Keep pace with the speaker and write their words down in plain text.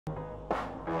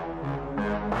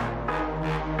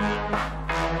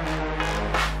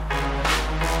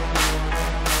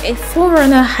A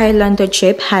forerunner highlander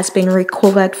jeep has been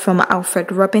recovered from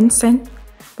Alfred Robinson,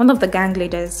 one of the gang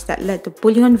leaders that led the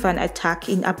Bullion van attack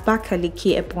in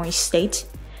Abakaliki Ebonyi State,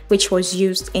 which was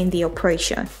used in the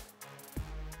operation.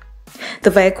 The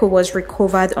vehicle was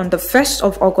recovered on the 1st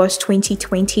of August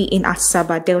 2020 in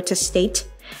Asaba, Delta State,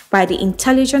 by the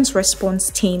Intelligence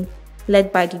Response Team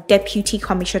led by the Deputy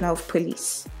Commissioner of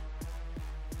Police.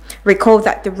 Recall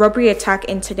that the robbery attack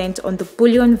incident on the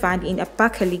Bullion van in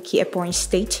Abakaliki Ebonyi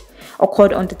State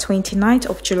occurred on the 29th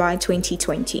of July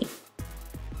 2020.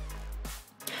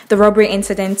 The robbery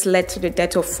incident led to the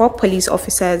death of 4 police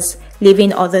officers,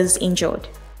 leaving others injured.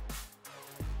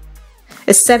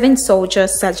 A 7th soldier,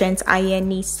 Sergeant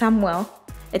Ayeni Samuel,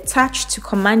 attached to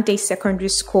Command Day Secondary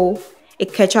School,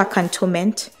 Ikeja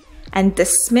Cantonment, and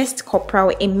dismissed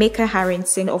Corporal Emeka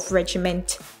Harrison of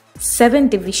Regiment 7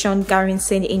 Division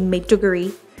Garrison in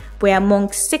Maiduguri were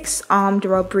among 6 armed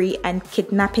robbery and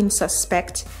kidnapping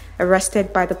suspects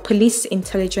arrested by the Police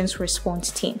Intelligence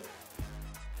Response Team.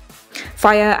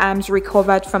 Firearms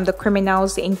recovered from the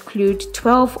criminals include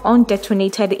 12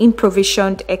 undetonated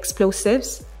improvised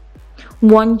explosives,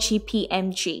 1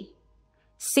 GPMG,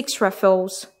 6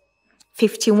 rifles,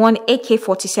 51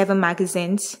 AK-47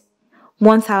 magazines,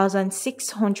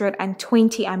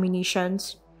 1,620 ammunition,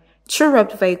 2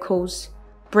 robbed vehicles,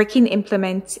 braking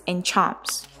implements, and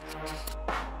charms.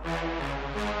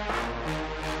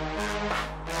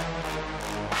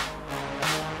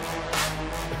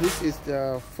 This is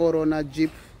the forerunner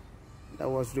jeep that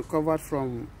was recovered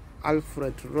from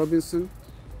Alfred Robinson,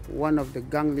 one of the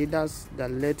gang leaders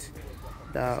that led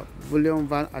the Bullion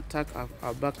van attack of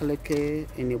Abakaliki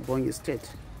in Ebonyi State.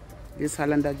 This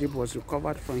highlander jeep was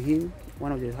recovered from him,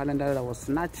 one of the highlanders that was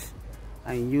snatched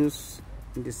and used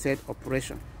in the said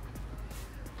operation.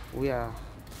 We are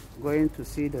going to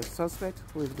see the suspect,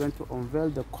 who is going to unveil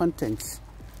the contents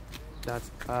that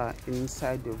are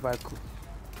inside the vehicle.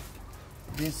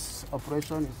 This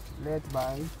operation is led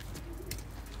by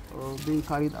being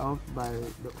carried out by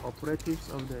the operatives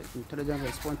of the Intelligence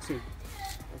Response Team.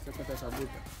 So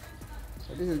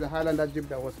this is the highlander jeep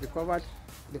that was recovered,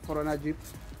 the forerunner jeep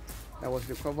that was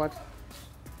recovered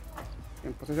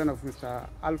in possession of Mr.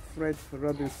 Alfred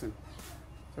Robinson.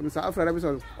 So Mr. Alfred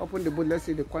Robinson, open the boot. Let's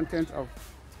see the content of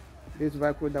this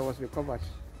vehicle that was recovered.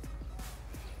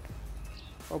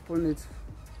 Open it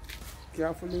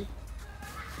carefully.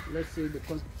 Let's see the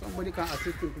content. Somebody can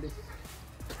assist him, please.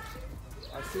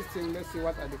 Assist him. Let's see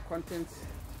what are the contents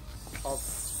of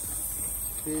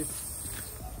this.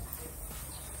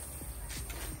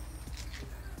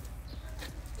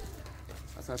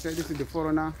 As I said, this is the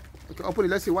forerunner. Okay, open it.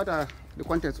 Let's see what are the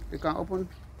contents. You can open.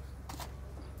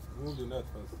 Move the net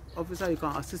first. Officer, you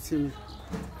can assist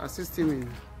him in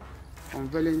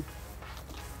unveiling.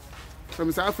 So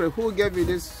Mr. Alfred, who gave you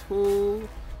this? Who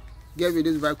gave you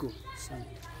this vehicle?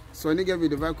 Sonny gave you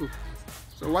the vehicle.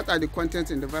 So what are the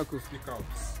contents in the vehicle? Speak out.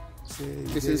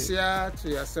 Be sincere to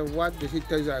yourself. What did he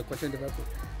tell you are content in the vehicle?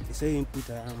 He said he put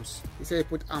arms. He said he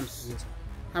put arms. Yes.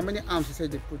 How many arms he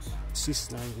said they put?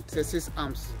 6 9. He said 6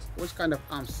 arms. Yes. Which kind of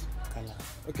arms? Color.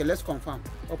 Okay, let's confirm.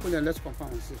 Open and let's confirm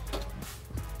and see.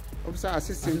 Officer,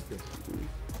 assist him.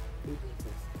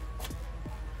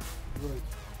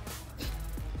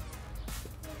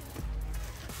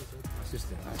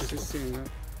 Assist him.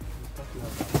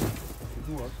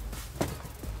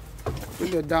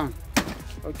 Bring it down.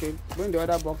 Okay, bring the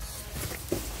other box.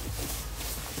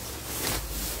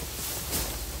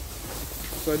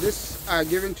 So this are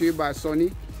given to you by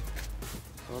Sonny.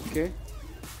 Okay.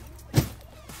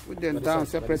 Put them down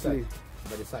separately.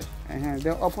 By the side.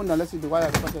 Then open and let's see the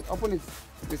wire. Open it.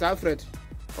 Mr. Alfred.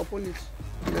 Open it.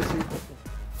 Let's see.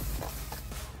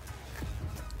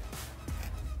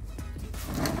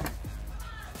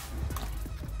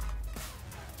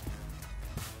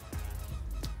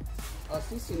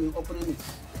 Assist in opening it.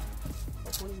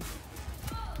 Open it.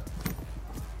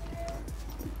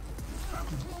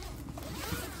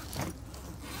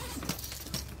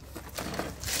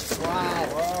 Wow.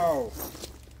 Wow.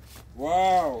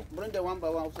 Wow. Bring them one by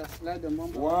one. Slide them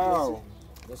one by one. Wow.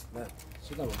 Just that.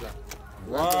 Sit down with that.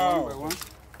 Wow. One by one.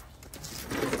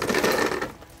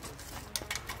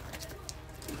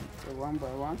 So one by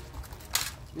one.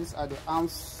 These are the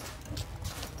arms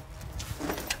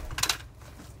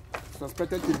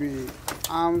suspected to be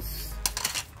arms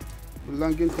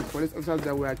belonging to police officers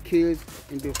that were killed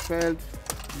in the failed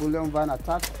Bullion van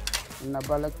attack in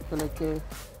Abakaliki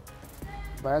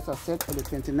Bayelsa State on the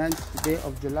 29th day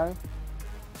of July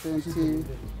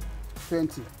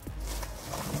 2020.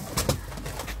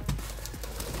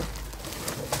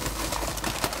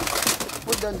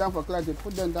 Put them down for clarity.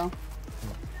 Put them down.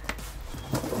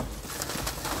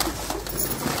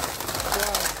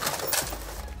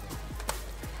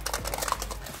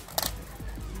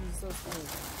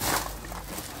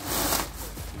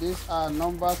 These are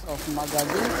numbers of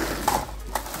magazines.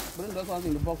 Bring those ones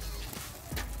in the box.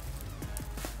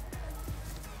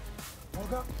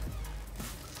 Okay.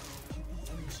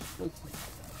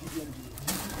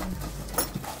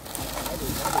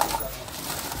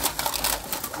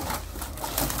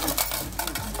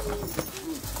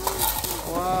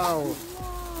 Wow.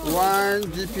 1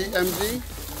 GPMG.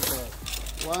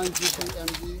 1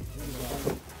 GPMG.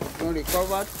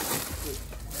 Recovered.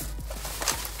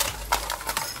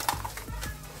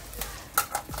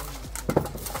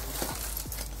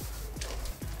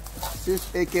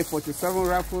 6 AK-47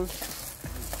 rifles.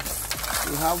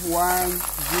 We have 1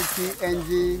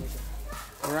 GPNG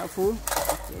rifle.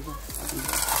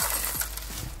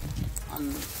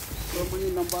 And so many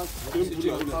numbers. We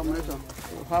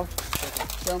have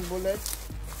 10 bullets.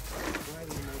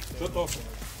 Shut off.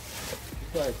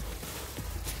 Right.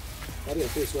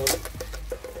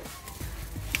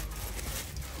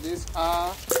 These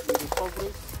are the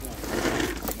recoveries.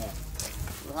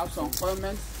 We have some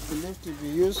ornaments believed to be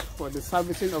used for the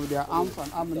servicing of their arms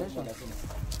and ammunition.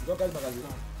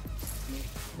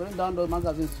 Bring down those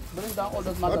magazines. Bring down all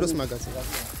those magazines.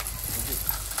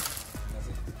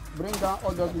 Bring down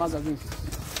all those magazines.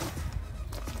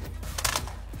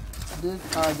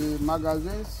 These are the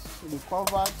magazines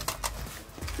recovered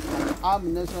and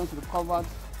ammunition recovered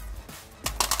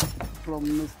from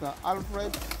Mr.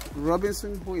 Alfred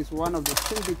Robinson, who is one of the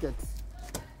syndicates,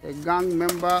 a gang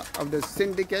member of the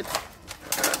syndicate.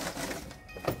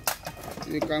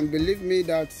 You can believe me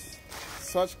that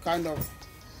such kind of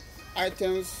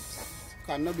items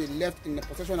cannot be left in the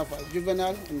possession of a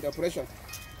juvenile in the operation.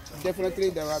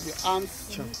 Definitely there will be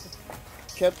arms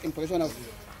kept in possession of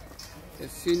a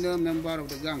senior member of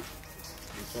the gang.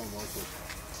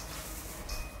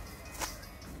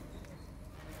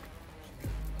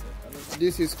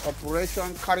 This is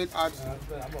operation carried out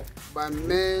by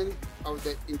men of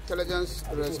the intelligence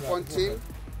response team,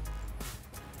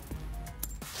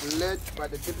 led by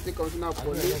the Deputy Commissioner of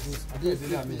Police,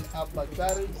 DCP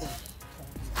Abakaliki.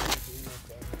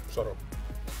 Shut up.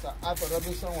 Mr. Alfred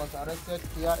Robinson was arrested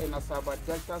here in Asaba,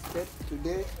 Delta State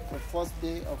today, the first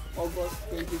day of August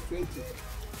 2020.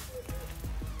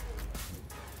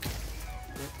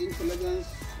 The intelligence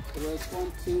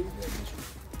response team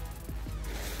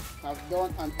have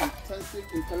done an intensive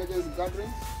intelligence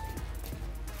gathering,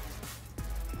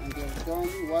 and they've done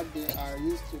what they are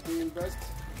used to doing best,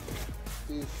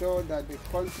 to ensure that the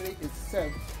country is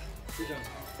safe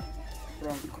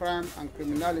from crime and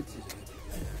criminality.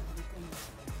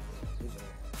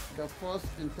 The first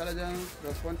intelligence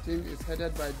response team is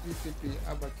headed by DCP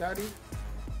Abakaliki,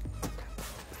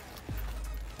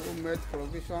 who made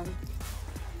provision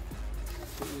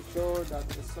to ensure that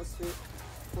the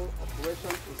successful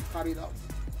operation is carried out.